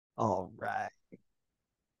All right.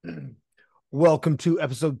 Welcome to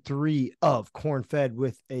episode 3 of Corn Fed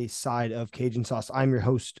with a side of Cajun sauce. I'm your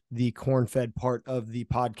host, the Corn Fed part of the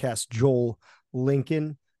podcast, Joel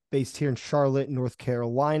Lincoln, based here in Charlotte, North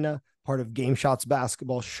Carolina, part of Game Shots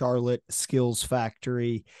Basketball, Charlotte Skills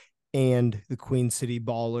Factory, and the Queen City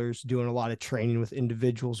Ballers, doing a lot of training with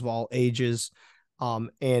individuals of all ages.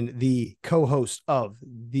 And the co-host of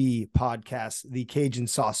the podcast, the Cajun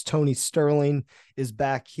Sauce, Tony Sterling, is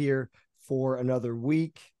back here for another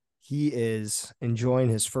week. He is enjoying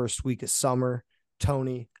his first week of summer.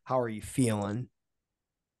 Tony, how are you feeling?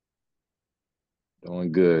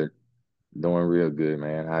 Doing good. Doing real good,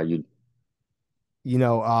 man. How you?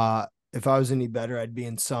 If I was any better, I'd be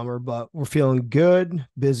in summer, but we're feeling good.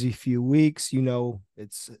 Busy few weeks.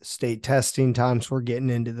 It's state testing time, so we're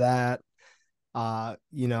getting into that. I'm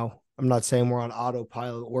not saying we're on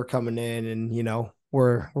autopilot. We're coming in and,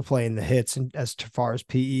 we're playing the hits, and as far as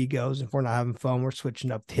PE goes, if we're not having fun, we're switching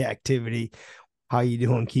up the activity. How you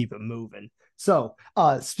doing? Keep it moving. So,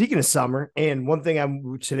 speaking of summer, and one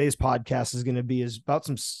thing today's podcast is going to be is about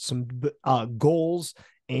some goals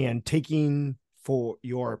and taking for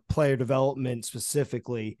your player development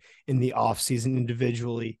specifically in the off season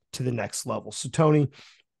individually to the next level. So, Tony,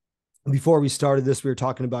 before we started this, we were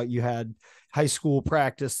talking about you had high school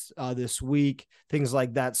practice this week, things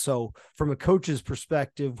like that. So from a coach's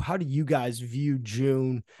perspective, how do you guys view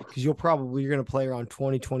June? Because you're going to play around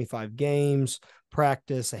 20, 25 games,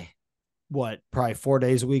 practice, probably 4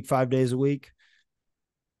 days a week, 5 days a week?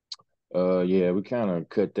 Yeah, we kind of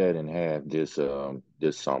cut that in half this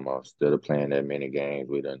summer. Instead of playing that many games,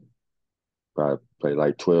 we done probably play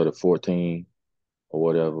like 12 to 14 or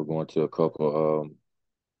whatever, going to a couple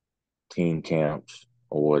team camps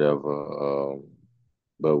or whatever.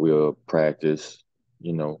 But we'll practice,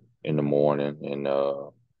 in the morning and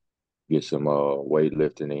get some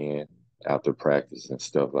weightlifting in after practice and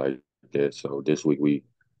stuff like that. So this week we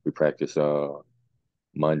practice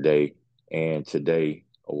Monday and today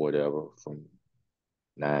or whatever from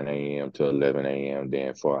 9 a.m. to 11 a.m.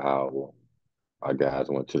 Then for an hour, our guys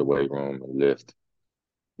went to the weight room and lift,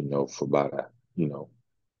 for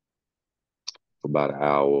about an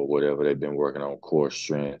hour or whatever. They've been working on core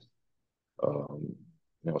strength, um,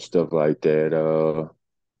 stuff like that.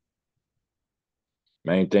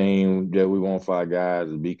 Main thing that we want for our guys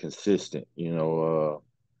is be consistent,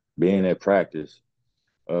 being at practice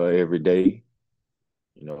every day.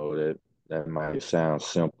 That might sound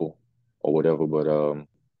simple or whatever, but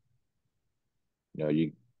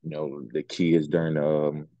the kids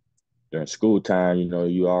during school time,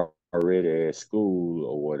 you are already at school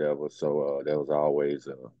or whatever. So that was always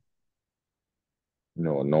a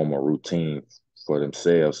normal routine for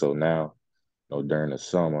themselves. So now, during the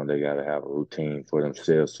summer, they got to have a routine for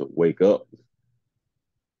themselves to wake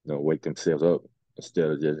themselves up instead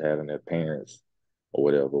of just having their parents or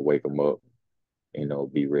whatever wake them up,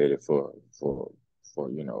 be ready for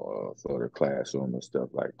the classroom and stuff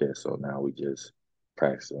like that. So now we just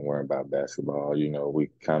practice and worry about basketball. We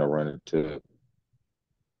kind of run into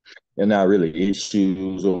and not really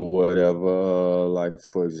issues or whatever. Like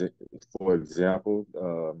for example,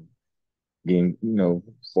 getting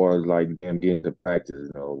as far as like them getting to practice,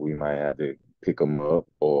 we might have to pick them up,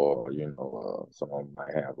 or someone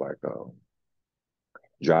might have like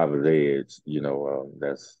driver's ed.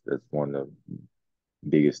 That's one of the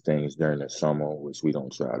biggest things during the summer, which we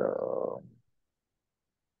don't try to.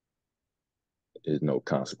 There's no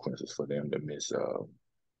consequences for them to miss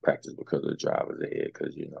practice because of the driver's ed,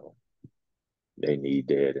 because they need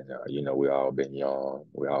that, and we all been young,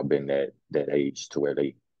 we all been that age to where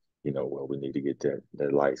they, where we need to get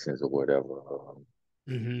that license or whatever.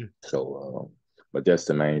 Mm-hmm. But that's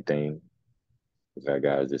the main thing. Is that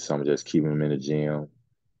guys, just some just keeping them in the gym,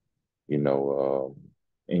 you know,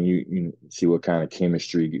 and you see what kind of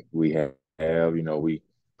chemistry we have. We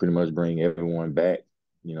pretty much bring everyone back,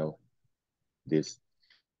 you know, this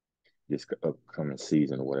this upcoming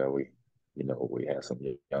season or whatever. We have some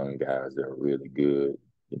young guys that are really good.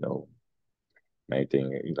 You know, main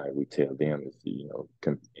thing like we tell them is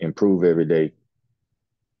can improve every day.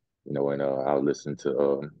 And I was listening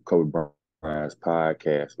to Kobe Bryant's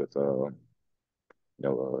podcast with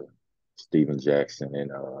Steven Jackson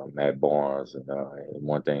and Matt Barnes, and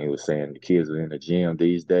one thing he was saying, the kids are in the gym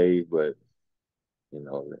these days, but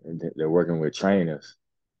they're working with trainers.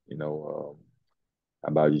 How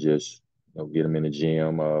about you just get them in the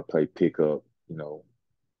gym, play pickup,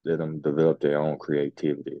 let them develop their own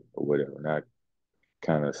creativity or whatever. And I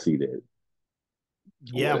kind of see that or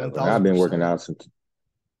Yeah, whatever. And I've been working 1000%. out some.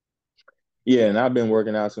 Yeah, and I've been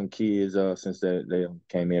working out some kids since they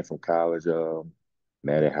came in from college.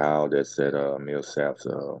 Maddie Howe that's at Millsaps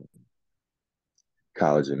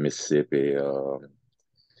College in Mississippi.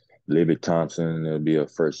 Libby Thompson, it'll be her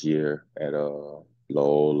first year at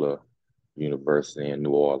Loyola University in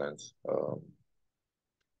New Orleans.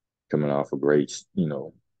 Coming off a great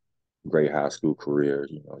high school career.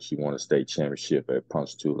 She won a state championship at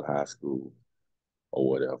Ponchatoula High School or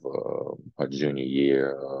whatever her junior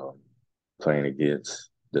year, playing against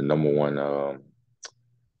the number one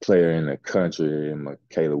player in the country,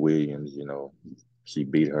 Michaela Williams. She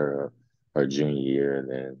beat her junior year, and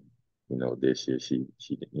then this year she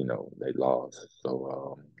they lost.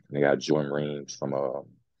 So they got Jordan Reams from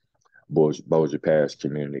Bossier Parish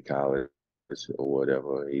Community College or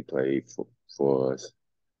whatever. He played for us,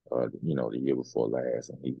 the year before last,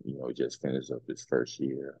 and he just finished up his first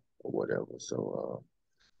year or whatever. So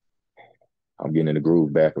I'm getting in the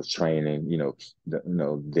groove back of training,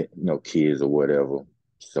 kids or whatever.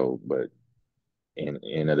 So, but in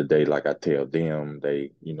the end of the day, like I tell them,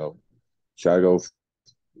 they, try to go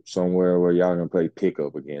somewhere where y'all can play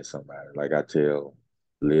pickup against somebody. Like I tell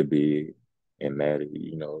Libby and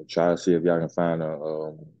Maddie, try to see if y'all can find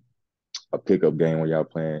a pickup game where y'all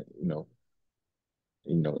playing,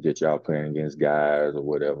 that y'all playing against guys or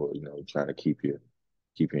whatever, trying to keep your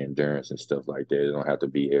endurance and stuff like that. It don't have to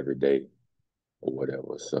be every day or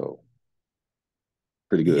whatever. So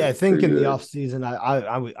pretty Yeah, I good, think pretty in the good. off season,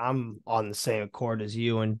 I'm on the same accord as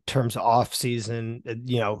you in terms of off season.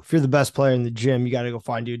 If you're the best player in the gym, you got to go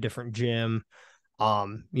find you a different gym,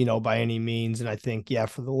 by any means. And I think, yeah,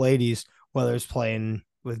 for the ladies, whether it's playing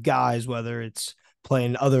with guys, whether it's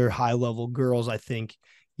playing other high level girls, I think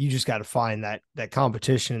you just got to find that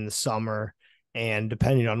competition in the summer. And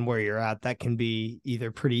depending on where you're at, that can be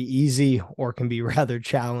either pretty easy or can be rather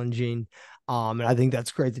challenging. And I think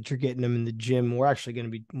that's great that you're getting them in the gym. We're actually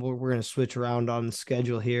going to we're going to switch around on the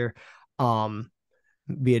schedule here. Um,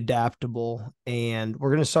 be adaptable. And we're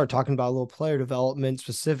going to start talking about a little player development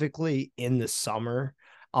specifically in the summer.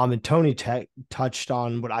 And Tony touched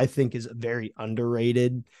on what I think is very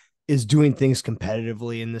underrated is doing things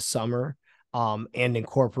competitively in the summer, and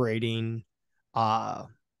incorporating uh,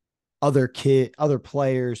 other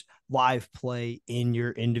players live play in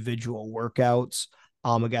your individual workouts.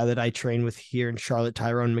 A guy that I train with here in Charlotte,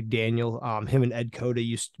 Tyrone McDaniel, him and Ed Coda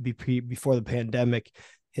used to be before the pandemic.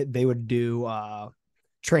 They would do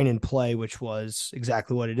train and play, which was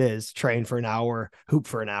exactly what it is: train for an hour, hoop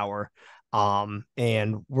for an hour.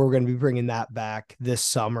 And we're going to be bringing that back this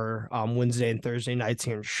summer, Wednesday and Thursday nights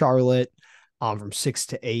here in Charlotte, from 6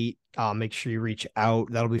 to 8. Make sure you reach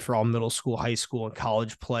out. That'll be for all middle school, high school, and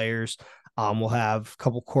college players. We'll have a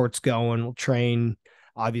couple courts going. We'll train,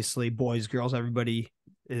 obviously, boys, girls, everybody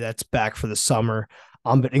that's back for the summer.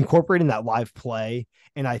 But incorporating that live play.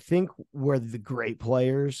 And I think where the great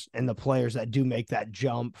players and the players that do make that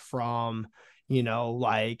jump from,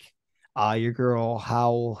 like your girl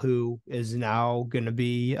Howell, who is now going to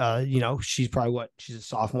be, she's probably she's a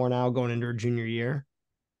sophomore now going into her junior year.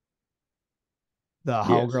 The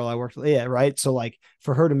Howell Yes. girl I worked with. Yeah, right. So like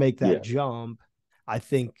for her to make that Yeah. jump, I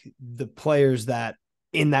think the players that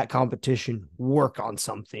in that competition work on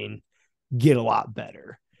something get a lot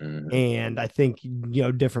better. Mm-hmm. And I think,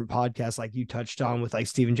 different podcasts like you touched on with like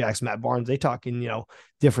Steven Jackson, Matt Barnes, they talking,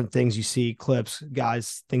 different things you see, clips,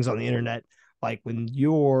 guys, things on the internet. Like when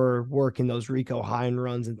you're working those Rico Hine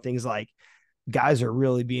runs and things, like guys are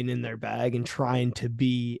really being in their bag and trying to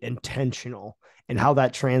be intentional, and how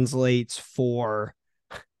that translates for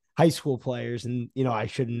high school players. And, I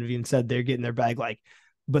shouldn't have even said they're getting their bag, like,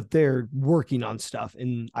 but they're working on stuff.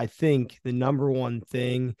 And I think the number one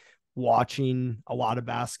thing watching a lot of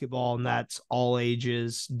basketball, and that's all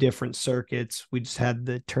ages, different circuits. We just had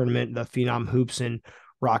the tournament, the Phenom Hoops in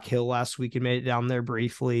Rock Hill last week, and made it down there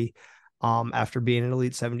briefly, after being an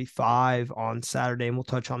Elite 75 on Saturday. And we'll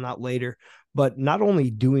touch on that later. But not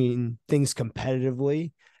only doing things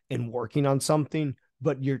competitively and working on something,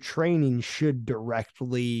 but your training should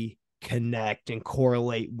directly connect and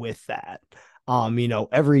correlate with that.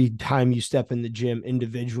 Every time you step in the gym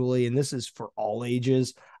individually, and this is for all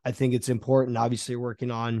ages, I think it's important. Obviously,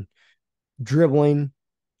 working on dribbling,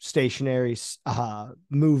 stationary,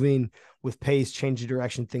 moving with pace, change of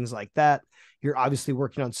direction, things like that. You're obviously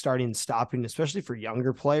working on starting and stopping, especially for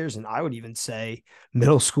younger players. And I would even say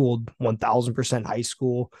middle school, 1000%, high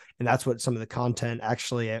school. And that's what some of the content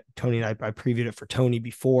actually, Tony and I previewed it for Tony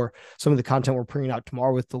before. Some of the content we're bringing out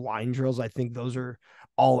tomorrow with the line drills, I think those are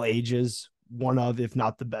all ages, one of, if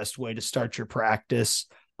not the best way to start your practice.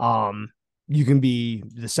 You can be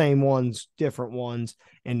the same ones, different ones.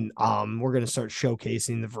 And we're going to start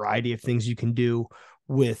showcasing the variety of things you can do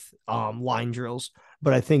with line drills.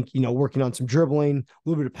 But I think, working on some dribbling, a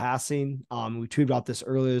little bit of passing. We tweeted about this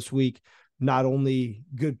earlier this week. Not only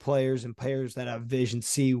good players and players that have vision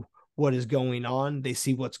see what is going on, they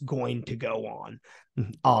see what's going to go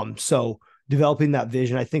on. So developing that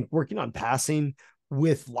vision, I think working on passing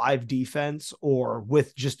with live defense or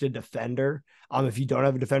with just a defender. If you don't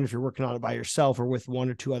have a defender, if you're working on it by yourself or with one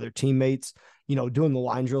or two other teammates, doing the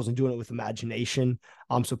line drills and doing it with imagination.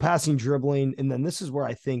 So passing, dribbling, and then this is where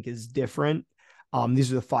I think is different.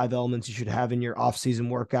 These are the 5 elements you should have in your off-season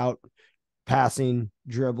workout: passing,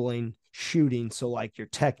 dribbling, shooting. So like your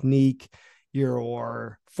technique,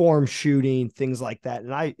 your form shooting, things like that.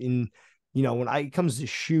 When it comes to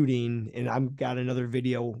shooting, and I've got another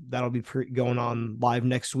video that'll be going on live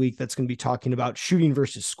next week that's going to be talking about shooting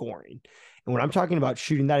versus scoring. And when I'm talking about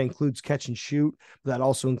shooting, that includes catch and shoot, but that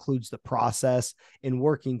also includes the process and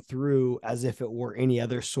working through as if it were any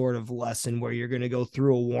other sort of lesson where you're going to go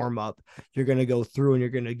through a warm up, you're going to go through and you're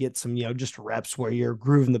going to get some, just reps where you're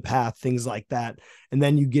grooving the path, things like that. And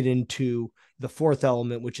then you get into the 4th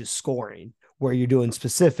element, which is scoring, where you're doing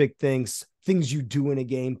specific things you do in a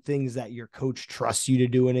game, things that your coach trusts you to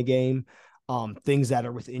do in a game, things that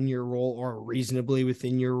are within your role or reasonably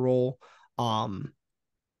within your role.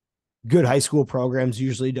 Good high school programs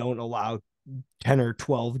usually don't allow 10 or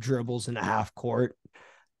 12 dribbles in a half court.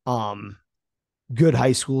 Good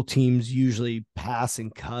high school teams usually pass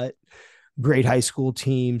and cut. Great high school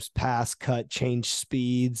teams pass, cut, change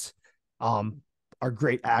speeds. Are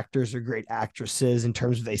great actors or great actresses in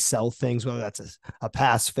terms of they sell things, whether that's a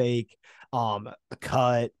pass fake, a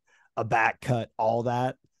cut, a back cut, all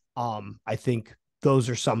that. I think those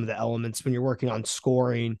are some of the elements when you're working on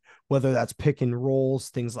scoring, whether that's pick and rolls,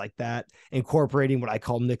 things like that, incorporating what I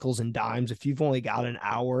call nickels and dimes. If you've only got an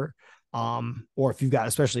hour, or if you've got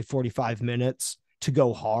especially 45 minutes to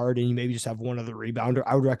go hard and you maybe just have one other rebounder,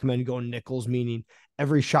 I would recommend going nickels, meaning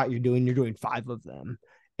every shot you're doing 5 of them.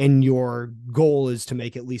 And your goal is to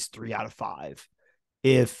make at least 3 out of 5.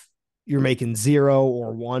 If you're making 0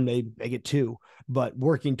 or 1, maybe make it 2, but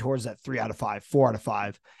working towards that 3 out of 5, 4 out of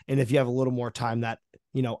 5. And if you have a little more time, that,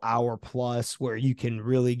 hour plus where you can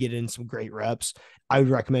really get in some great reps, I would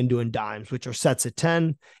recommend doing dimes, which are sets of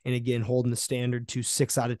 10. And again, holding the standard to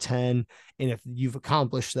 6 out of 10. And if you've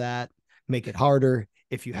accomplished that, make it harder.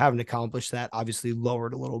 If you haven't accomplished that, obviously lower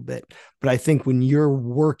it a little bit. But I think when you're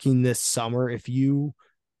working this summer, if you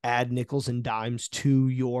add nickels and dimes to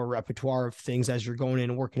your repertoire of things as you're going in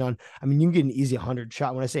and working on, I mean, you can get an easy 100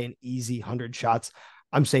 shot. When I say an easy 100 shots,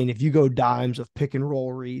 I'm saying if you go dimes of pick and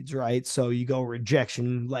roll reads, right? So you go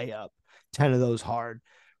rejection layup, 10 of those hard,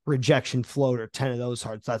 rejection floater, 10 of those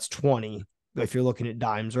hard. So that's 20 if you're looking at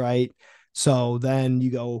dimes, right? So then you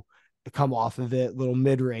go come off of it, little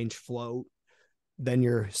mid-range float. Then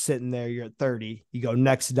you're sitting there, you're at 30. You go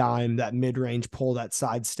next dime, that mid-range pull, that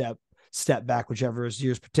sidestep, step back, whichever is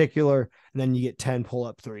yours particular, and then you get 10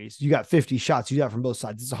 pull-up threes. You got 50 shots. You got from both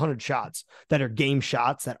sides. It's 100 shots that are game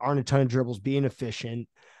shots that aren't a ton of dribbles, being efficient,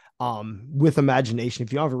 with imagination.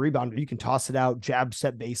 If you don't have a rebounder, you can toss it out, jab,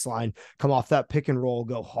 set baseline, come off that pick and roll,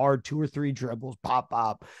 go hard, 2 or 3 dribbles,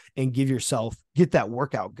 pop, and get that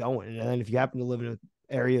workout going. And then if you happen to live in an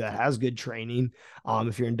area that has good training,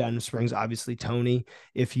 if you're in Dunham Springs, obviously Tony.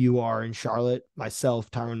 If you are in Charlotte,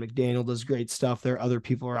 myself, Tyron McDaniel does great stuff. There are other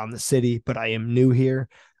people around the city, but I am new here,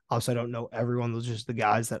 so I don't know everyone. Those are just the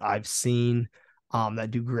guys that I've seen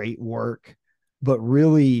that do great work. But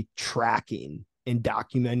really tracking and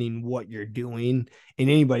documenting what you're doing, and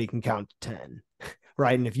anybody can count to 10,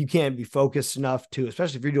 right? And if you can't be focused enough to,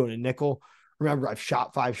 especially if you're doing a nickel, remember I've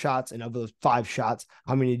shot 5 shots, and of those 5 shots,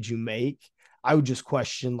 how many did you make? I would just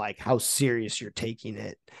question like how serious you're taking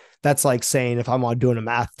it. That's like saying if I'm on doing a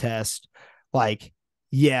math test, like,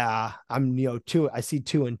 yeah, I'm, 2, I see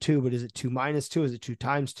 2 and 2, but is it 2 minus 2? Is it 2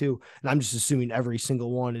 times 2? And I'm just assuming every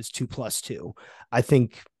single one is 2 plus 2. I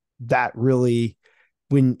think that really,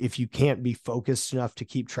 if you can't be focused enough to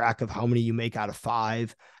keep track of how many you make out of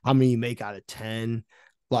 5, how many you make out of 10,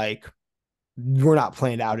 like, we're not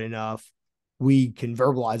planned out enough. We can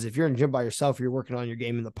verbalize. If you're in the gym by yourself, you're working on your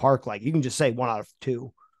game in the park, like you can just say 1 out of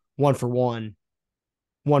 2, 1 for 1,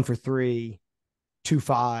 1 for 3, 2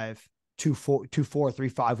 5, 2 4, 2 4, 3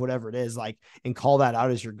 5, whatever it is, like, and call that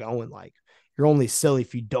out as you're going. Like, you're only silly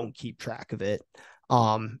if you don't keep track of it.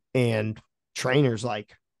 And trainers,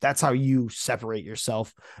 like, that's how you separate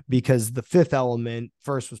yourself, because the 5th element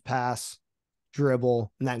first was pass,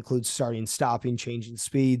 dribble, and that includes starting, stopping, changing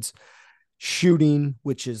speeds. Shooting,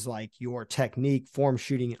 which is like your technique, form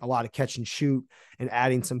shooting, a lot of catch and shoot, and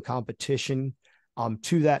adding some competition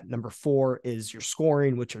to that. Number 4 is your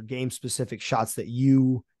scoring, which are game specific shots that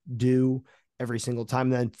you do every single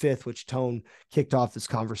time. And then fifth, which Tone kicked off this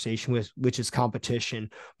conversation with, which is competition,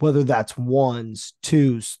 whether that's ones,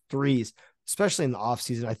 twos, threes, especially in the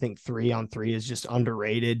offseason. I think 3-on-3 is just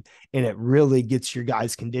underrated, and it really gets your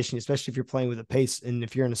guys conditioned, especially if you're playing with a pace. And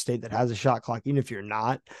if you're in a state that has a shot clock, even if you're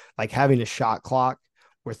not, like having a shot clock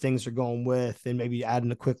where things are going with, and maybe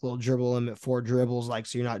adding a quick little dribble limit, 4 dribbles, like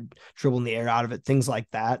so you're not dribbling the air out of it, things like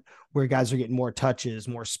that, where guys are getting more touches,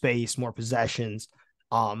 more space, more possessions,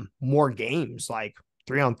 more games. Like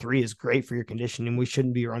 3-on-3 is great for your conditioning. We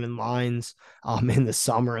shouldn't be running lines in the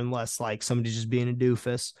summer unless like somebody's just being a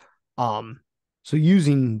doofus. So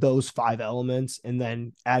using those 5 elements and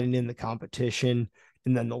then adding in the competition.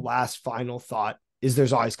 And then the last final thought is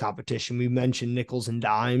there's always competition. We mentioned nickels and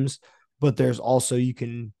dimes, but there's also, you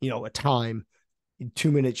can, a time,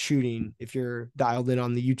 2 minute shooting. If you're dialed in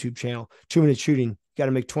on the YouTube channel, 2 minute shooting, you got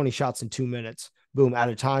to make 20 shots in 2 minutes, boom, at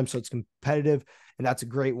a time. So it's competitive. And that's a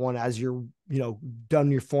great one as you're,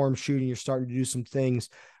 done your form shooting, you're starting to do some things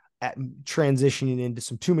at transitioning into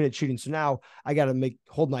some 2 minute shooting. So now I got to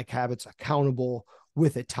hold my habits accountable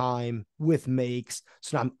with a time, with makes.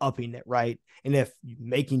 So now I'm upping it, right? And if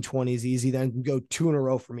making 20 is easy, then go 2 in a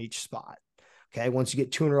row from each spot. Okay. Once you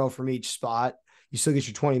get 2 in a row from each spot, you still get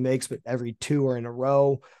your 20 makes, but every 2 are in a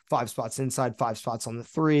row, 5 spots inside, 5 spots on the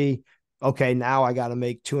 3. Okay. Now I got to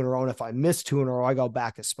make 2 in a row. And if I miss 2 in a row, I go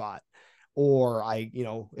back a spot. Or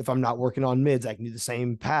if I'm not working on mids, I can do the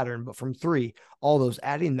same pattern, but from 3, all those,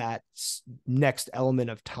 adding that next element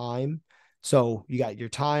of time. So you got your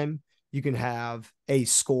time, you can have a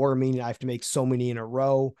score, meaning I have to make so many in a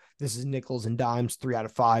row. This is nickels and dimes, 3 out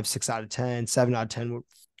of 5, 6 out of 10, 7 out of 10,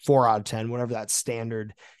 4 out of 10, whatever that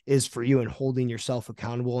standard is for you, and holding yourself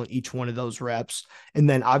accountable in each one of those reps. And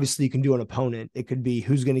then obviously you can do an opponent. It could be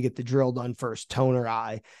who's going to get the drill done first, Tone or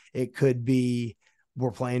I. It could be we're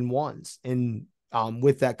playing ones. And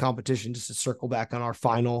with that competition, just to circle back on our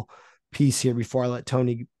final piece here before I let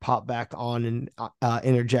Tony pop back on and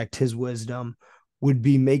interject his wisdom, would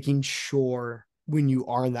be making sure when you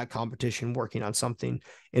are in that competition working on something,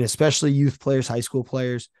 and especially youth players, high school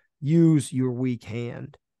players, use your weak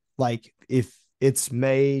hand. Like if it's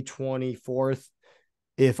May 24th,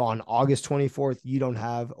 if on August 24th you don't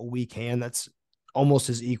have a weak hand that's almost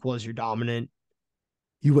as equal as your dominant,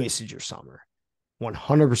 you wasted your summer.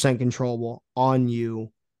 100% controllable on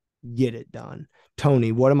you, get it done.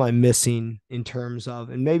 Tony, what am I missing in terms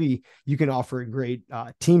of, and maybe you can offer a great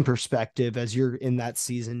team perspective as you're in that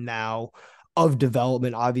season now of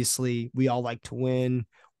development. Obviously, we all like to win.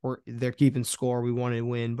 They're keeping score. We want to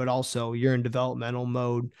win, but also you're in developmental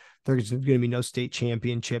mode. There's going to be no state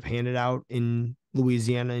championship handed out in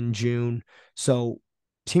Louisiana in June. So,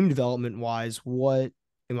 team development wise, what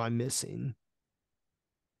am I missing?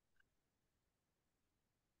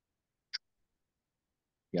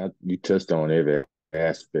 Yeah, you touched on every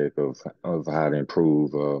aspect of how to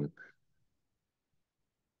improve.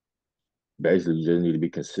 Basically, you just need to be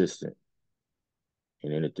consistent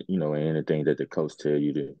in anything, anything that the coach tell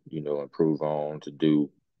you to, improve on, to do,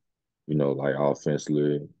 like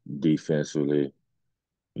offensively, defensively,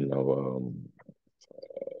 you know,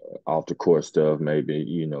 off the court stuff.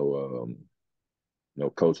 Maybe,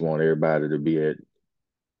 coach want everybody to be at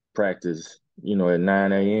practice, at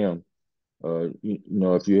 9 a.m.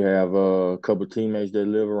 If you have a couple teammates that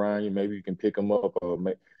live around you, maybe you can pick them up,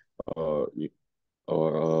 uh,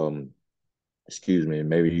 or excuse me,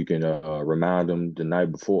 maybe you can remind them the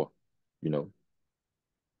night before. You know,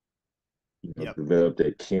 Yep. develop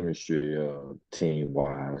that chemistry team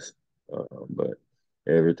wise. But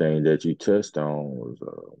everything that you touched on was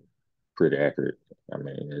pretty accurate. I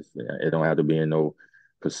mean, it don't have to be in no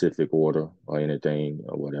specific order or anything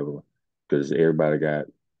or whatever, because everybody got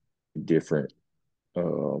different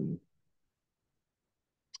um,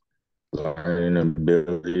 learning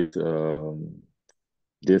abilities,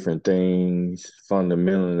 different things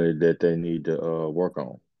fundamentally that they need to work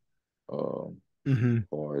on. Mm-hmm.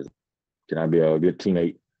 Or can I be a good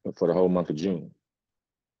teammate for the whole month of June?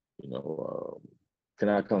 Can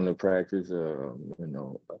I come to practice,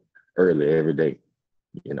 early every day?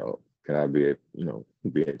 Can I be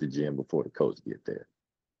at the gym before the coach get there?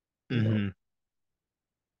 You know, Mm-hmm.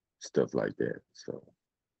 stuff like that. So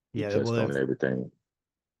you Yeah. touched Well, on everything.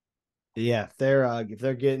 yeah,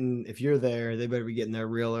 if you're there, they better be getting there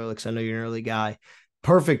real early because I know you're an early guy.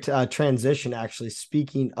 Perfect transition, actually.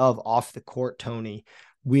 Speaking of off the court, Tony,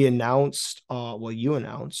 we announced, you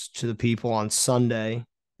announced to the people on Sunday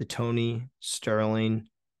the Tony Sterling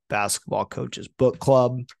Basketball Coaches Book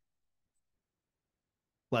Club.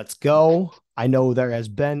 Let's go. I know there has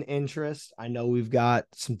been interest. I know we've got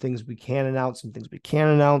some things we can announce, some things we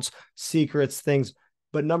can't announce, secrets, things.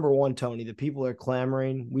 But number one, Tony, the people are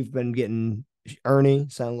clamoring. We've been getting Ernie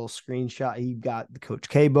sent a little screenshot. He got the Coach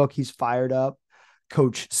K book. He's fired up.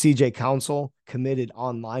 Coach CJ Council committed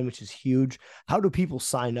online, which is huge. How do people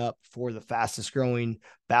sign up for the fastest growing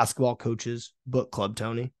basketball coaches book club,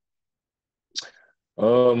 Tony?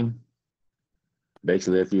 Um,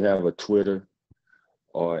 Basically, if you have a Twitter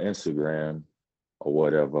or Instagram or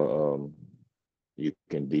whatever, you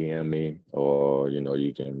can DM me or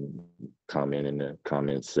you can comment in the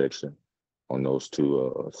comment section on those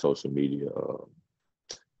two social media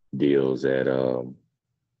deals at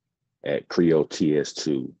Creole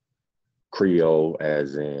TS2. Creole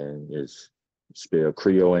as in it's spelled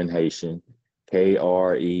Creole in Haitian,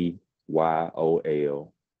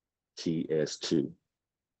 KREYOLTS2.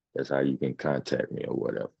 That's how you can contact me or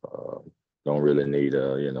whatever. Don't really need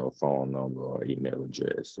a phone number or email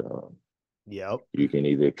address. Yep. You can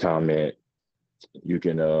either comment, you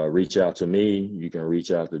can reach out to me, you can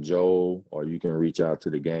reach out to Joel, or you can reach out to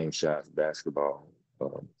the Game Shots basketball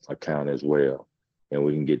account as well, and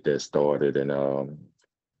we can get that started. And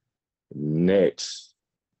next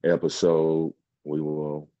episode,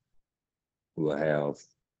 we'll have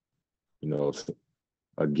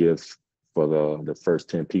a gift for the first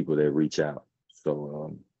 10 people that reach out.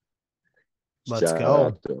 So Let's shout go.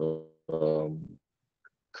 out to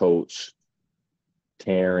Coach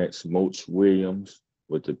Terrence Mooch Williams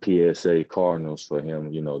with the PSA Cardinals for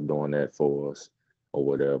him, doing that for us or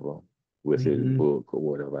whatever with his Mm-hmm. book or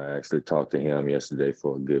whatever. I actually talked to him yesterday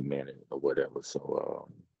for a good minute or whatever. So,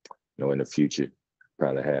 in the future,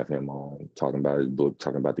 probably have him on talking about his book,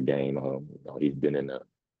 talking about the game. He's been in the,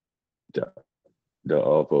 the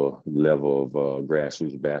upper level of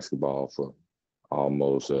grassroots basketball for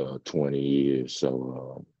almost 20 years.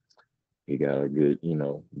 So he got a good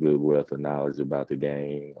wealth of knowledge about the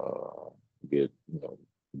game, good,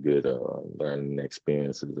 good learning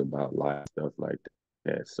experiences about life, stuff like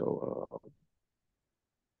that. So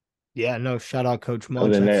Yeah, no, shout out Coach other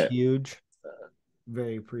Munch. than That's that, huge.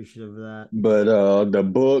 Very appreciative of that. but the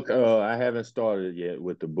book, I haven't started yet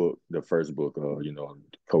with the book, the first book,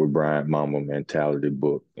 Kobe Bryant Mamba Mentality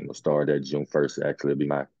book. Start that June 1st. Actually,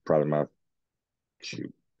 it'll be probably my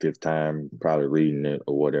shoot, fifth time probably reading it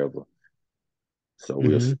or whatever. So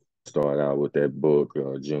we'll Mm-hmm. start out with that book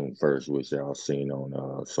June 1st, which y'all seen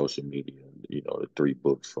on social media. The three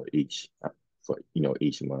books for each month.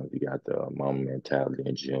 You got the Mama Mentality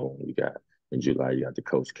in June. You got in July. You got the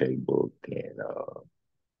Coach K book, and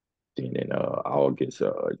then in August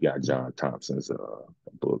you got John Thompson's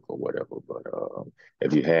book or whatever. But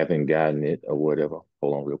if you haven't gotten it or whatever,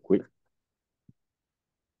 hold on real quick.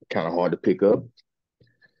 Kind of hard to pick up.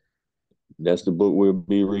 That's the book we'll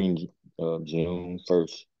be reading June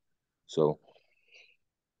 1st. So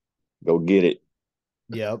go get it.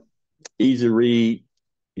 Yep. Easy read,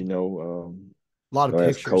 A lot of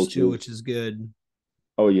as pictures too, coaches. which is good.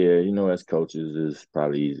 Oh yeah, as coaches, it's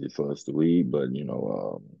probably easy for us to read, but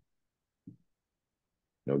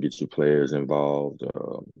get your players involved.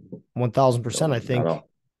 1000%. I Not think all.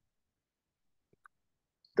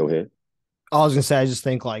 Go ahead. I was gonna say, I just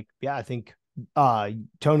think like, yeah, I think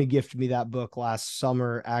Tony gifted me that book last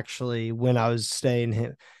summer actually when I was staying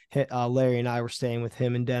him. Larry and I were staying with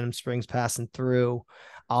him in Denham Springs, passing through.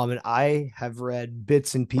 And I have read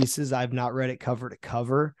bits and pieces. I've not read it cover to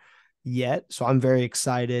cover yet, so I'm very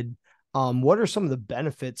excited. What are some of the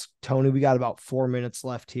benefits, Tony? We got about 4 minutes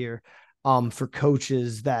left here. For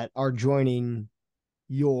coaches that are joining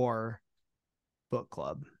your book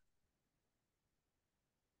club.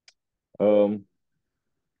 Um,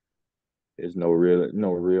 there's no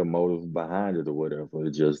real motive behind it or whatever.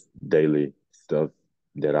 It's just daily stuff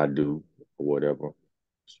that I do or whatever.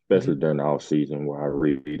 Mm-hmm. Especially during the off season where I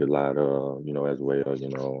read a lot, as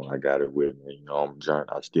well. I got it with me.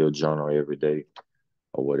 I still journal every day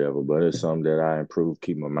or whatever, but it's something that I improve,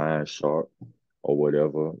 keep my mind sharp or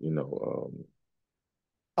whatever.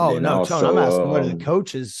 Oh Then no, Tone, I'm asking also, what are the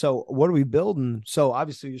coaches? So what are we building? So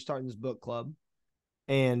obviously you're starting this book club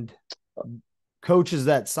and coaches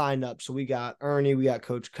that signed up. So we got Ernie, we got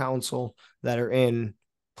Coach Council that are in,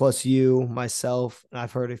 plus you, myself, and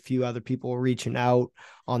I've heard a few other people reaching out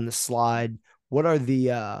on the slide. What are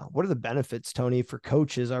the benefits, Tony, for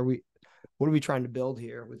coaches? What are we trying to build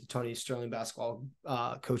here with the Tony Sterling Basketball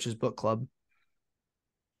Coaches Book Club?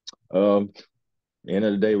 end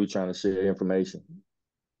of the day, we're trying to share information.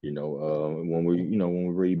 When we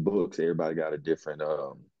read books, everybody got a different,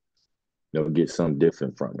 get something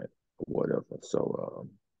different from it or whatever. So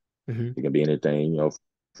Mm-hmm. it can be anything,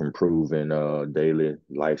 from improving daily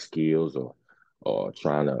life skills or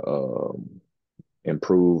trying to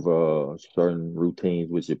improve certain routines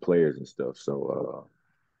with your players and stuff. So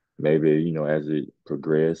maybe, as it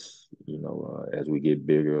progress, as we get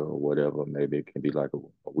bigger or whatever, maybe it can be like a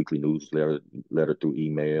weekly newsletter letter through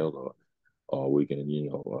email, or we can,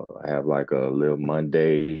 have like a little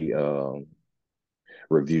Monday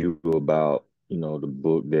review about, the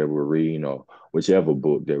book that we're reading or whichever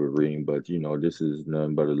book that we're reading. But, this is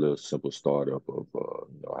nothing but a little simple startup of,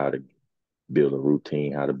 how to build a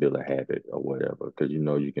routine, how to build a habit or whatever. Because,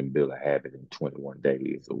 you can build a habit in 21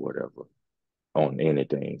 days or whatever on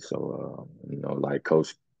anything. So, like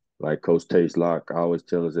Coach Taste Lock always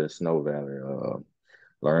tell us at Snow Valley,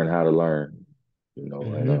 learn how to learn, and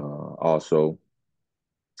Mm-hmm. also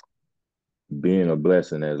being a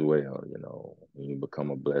blessing as well. When you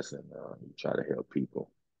become a blessing, you try to help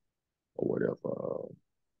people or whatever.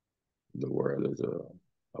 The world is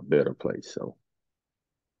a better place. So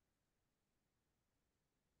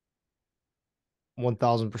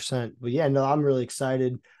 1000%. But yeah, no, I'm really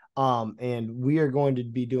excited. And we are going to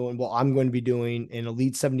be doing, well, I'm going to be doing an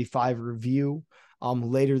Elite 75 review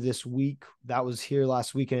later this week. That was here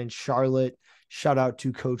last weekend in Charlotte. Shout out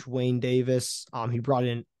to Coach Wayne Davis. He brought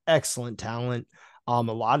in excellent talent. A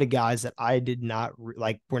lot of guys that I did not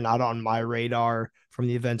like were not on my radar from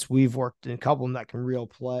the events we've worked in. A couple of them that can really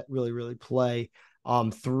play.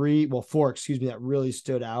 Four, excuse me, that really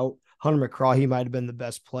stood out. Hunter McCraw, he might have been the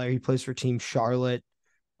best player. He plays for Team Charlotte.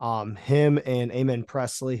 Him and Amen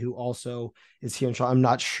Presley, who also is here in Charlotte. I'm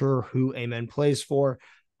not sure who Amen plays for.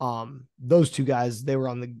 Those two guys, they were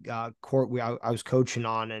on the court I was coaching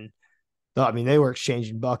on, and I mean, they were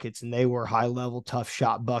exchanging buckets and they were high level, tough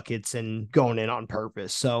shot buckets and going in on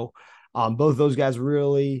purpose. So, both those guys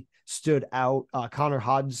really stood out. Connor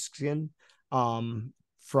Hodgson,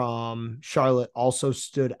 from Charlotte also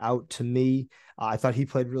stood out to me. I thought he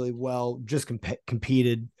played really well, just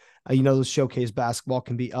competed. Those showcase basketball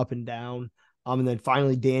can be up and down. And then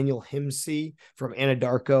finally, Daniel Himsey from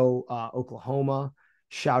Anadarko, Oklahoma.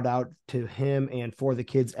 Shout out to him and for the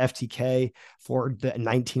kids, FTK, for the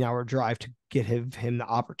 19-hour drive to get him the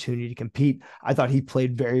opportunity to compete. I thought he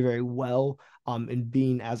played very, very well. And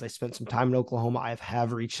being as I spent some time in Oklahoma, I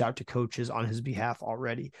have reached out to coaches on his behalf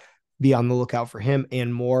already. Be on the lookout for him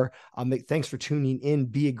and more. Thanks for tuning in.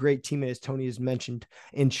 Be a great teammate, as Tony has mentioned,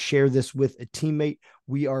 and share this with a teammate.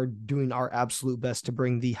 We are doing our absolute best to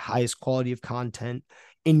bring the highest quality of content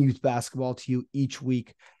in youth basketball to you each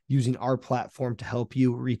week, using our platform to help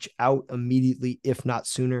you reach out immediately, if not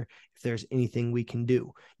sooner, if there's anything we can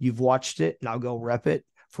do. You've watched it, now go rep it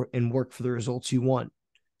and work for the results you want.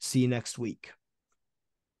 See you next week.